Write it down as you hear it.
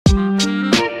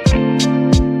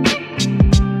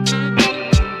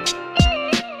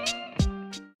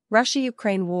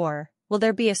Russia-Ukraine war, will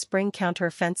there be a spring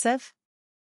counteroffensive?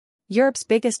 Europe's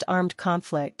biggest armed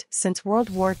conflict since World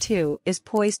War II is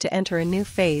poised to enter a new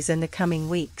phase in the coming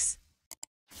weeks.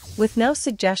 With no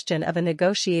suggestion of a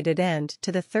negotiated end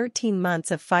to the 13 months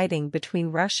of fighting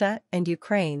between Russia and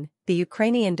Ukraine, the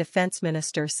Ukrainian defense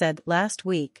minister said last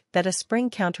week that a spring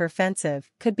counteroffensive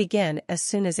could begin as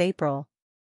soon as April.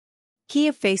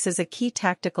 Kyiv faces a key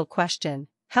tactical question: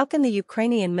 how can the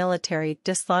Ukrainian military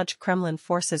dislodge Kremlin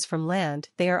forces from land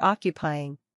they are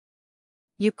occupying?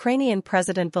 Ukrainian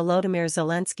President Volodymyr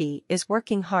Zelenskyy is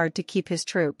working hard to keep his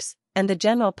troops, and the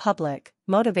general public,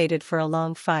 motivated for a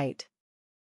long fight.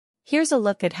 Here's a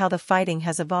look at how the fighting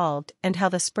has evolved and how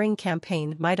the spring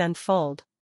campaign might unfold.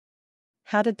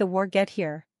 How did the war get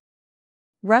here?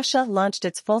 Russia launched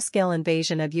its full-scale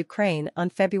invasion of Ukraine on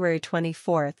February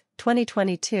 24,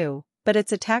 2022, but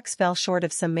its attacks fell short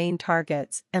of some main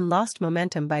targets and lost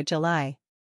momentum by July.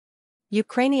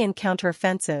 Ukrainian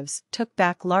counteroffensives took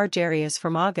back large areas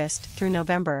from August through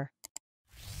November.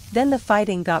 Then the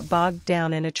fighting got bogged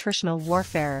down in attritional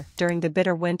warfare during the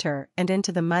bitter winter and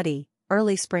into the muddy,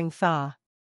 early spring thaw.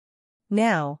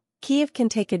 Now, Kyiv can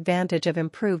take advantage of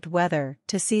improved weather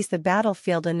to seize the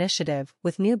battlefield initiative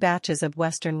with new batches of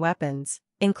Western weapons,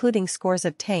 including scores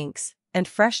of tanks and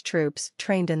fresh troops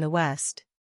trained in the West.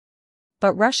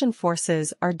 But Russian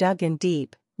forces are dug in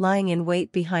deep, lying in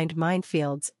wait behind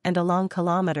minefields and along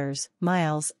kilometers,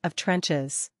 miles of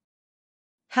trenches.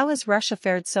 How has Russia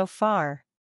fared so far?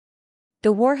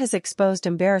 The war has exposed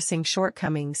embarrassing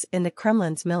shortcomings in the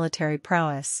Kremlin's military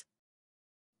prowess.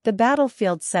 The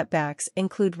battlefield setbacks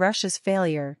include Russia's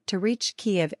failure to reach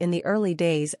Kyiv in the early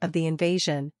days of the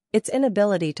invasion, its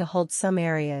inability to hold some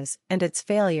areas, and its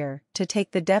failure to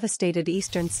take the devastated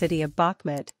eastern city of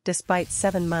Bakhmut despite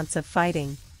 7 months of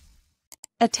fighting.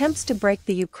 Attempts to break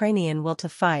the Ukrainian will to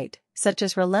fight, such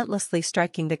as relentlessly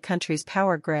striking the country's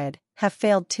power grid, have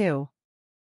failed too.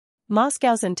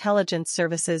 Moscow's intelligence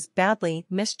services badly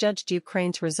misjudged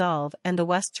Ukraine's resolve and the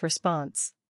West's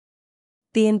response.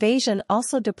 The invasion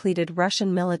also depleted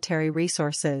Russian military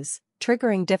resources,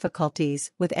 triggering difficulties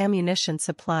with ammunition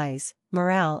supplies,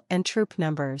 morale, and troop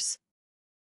numbers.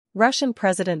 Russian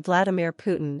President Vladimir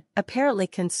Putin, apparently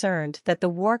concerned that the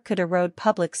war could erode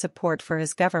public support for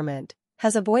his government,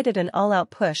 has avoided an all-out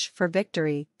push for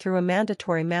victory through a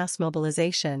mandatory mass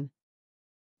mobilization.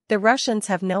 The Russians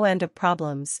have no end of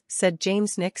problems, said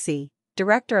James Nixey,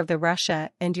 director of the Russia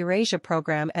and Eurasia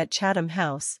program at Chatham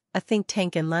House, a think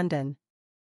tank in London.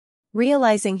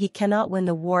 Realizing he cannot win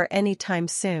the war anytime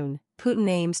soon, Putin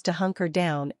aims to hunker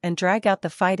down and drag out the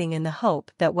fighting in the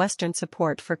hope that Western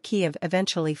support for Kyiv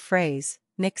eventually frays,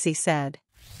 Nixey said.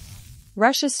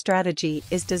 Russia's strategy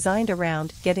is designed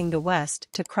around getting the West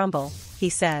to crumble, he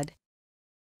said.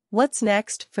 What's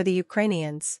next for the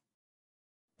Ukrainians?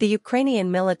 The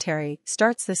Ukrainian military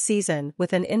starts the season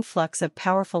with an influx of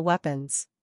powerful weapons.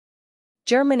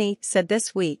 Germany said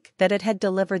this week that it had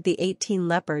delivered the 18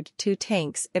 Leopard 2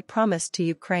 tanks it promised to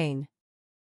Ukraine.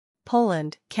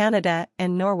 Poland, Canada,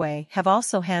 and Norway have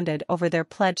also handed over their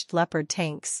pledged Leopard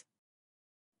tanks.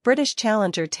 British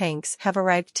Challenger tanks have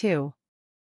arrived too.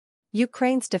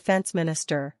 Ukraine's defense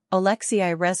minister,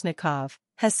 Oleksiy Reznikov,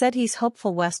 has said he's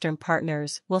hopeful Western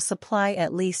partners will supply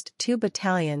at least 2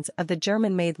 battalions of the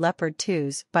German-made Leopard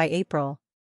 2s by April.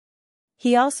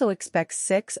 He also expects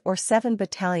 6 or 7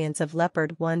 battalions of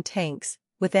Leopard 1 tanks,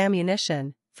 with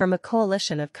ammunition, from a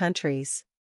coalition of countries.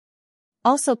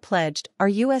 Also pledged are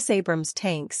U.S. Abrams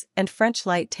tanks and French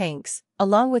light tanks,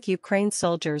 along with Ukraine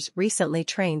soldiers recently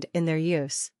trained in their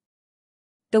use.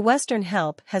 The Western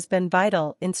help has been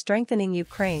vital in strengthening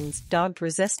Ukraine's dogged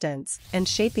resistance and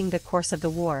shaping the course of the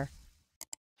war.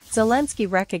 Zelenskyy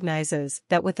recognizes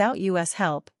that without U.S.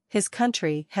 help, his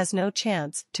country has no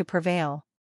chance to prevail.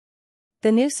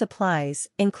 The new supplies,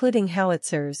 including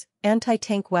howitzers,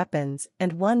 anti-tank weapons,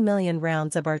 and 1 million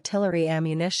rounds of artillery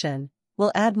ammunition,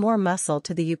 will add more muscle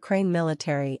to the Ukraine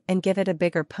military and give it a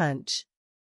bigger punch.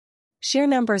 Sheer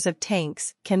numbers of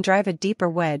tanks can drive a deeper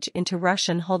wedge into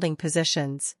Russian holding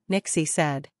positions, Nixey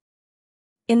said.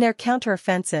 In their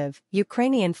counteroffensive,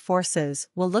 Ukrainian forces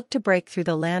will look to break through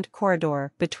the land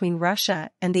corridor between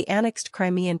Russia and the annexed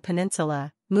Crimean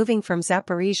Peninsula, moving from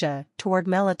Zaporizhia toward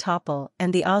Melitopol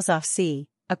and the Azov Sea,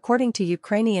 according to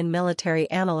Ukrainian military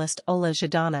analyst Ola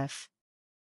Zhdanov.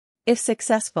 If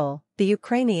successful, the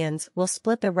Ukrainians will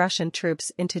split the Russian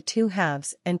troops into 2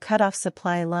 halves and cut off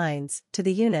supply lines to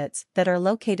the units that are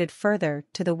located further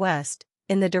to the west,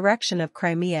 in the direction of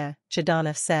Crimea,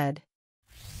 Zhdanov said.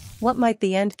 What might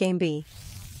the endgame be?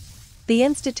 The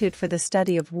Institute for the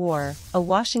Study of War, a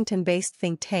Washington-based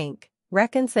think tank,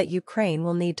 reckons that Ukraine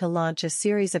will need to launch a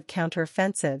series of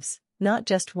counteroffensives, not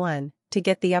just one, to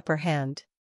get the upper hand.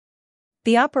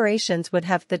 The operations would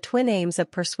have the twin aims of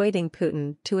persuading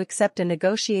Putin to accept a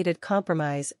negotiated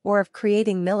compromise or of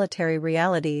creating military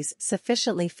realities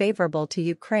sufficiently favorable to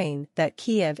Ukraine that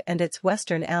Kyiv and its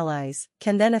Western allies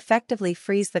can then effectively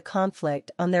freeze the conflict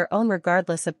on their own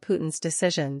regardless of Putin's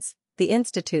decisions, the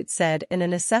institute said in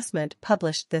an assessment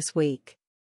published this week.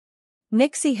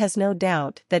 Nixie has no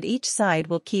doubt that each side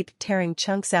will keep tearing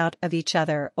chunks out of each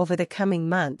other over the coming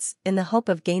months in the hope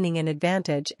of gaining an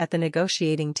advantage at the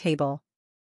negotiating table.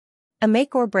 A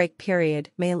make-or-break period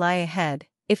may lie ahead.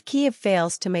 If Kyiv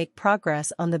fails to make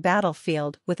progress on the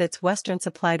battlefield with its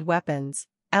Western-supplied weapons,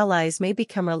 allies may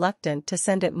become reluctant to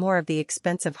send it more of the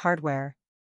expensive hardware.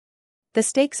 The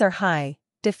stakes are high.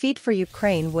 Defeat for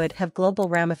Ukraine would have global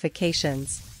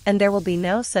ramifications, and there will be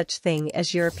no such thing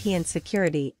as European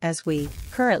security as we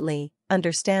currently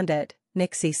understand it,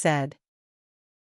 Nixie said.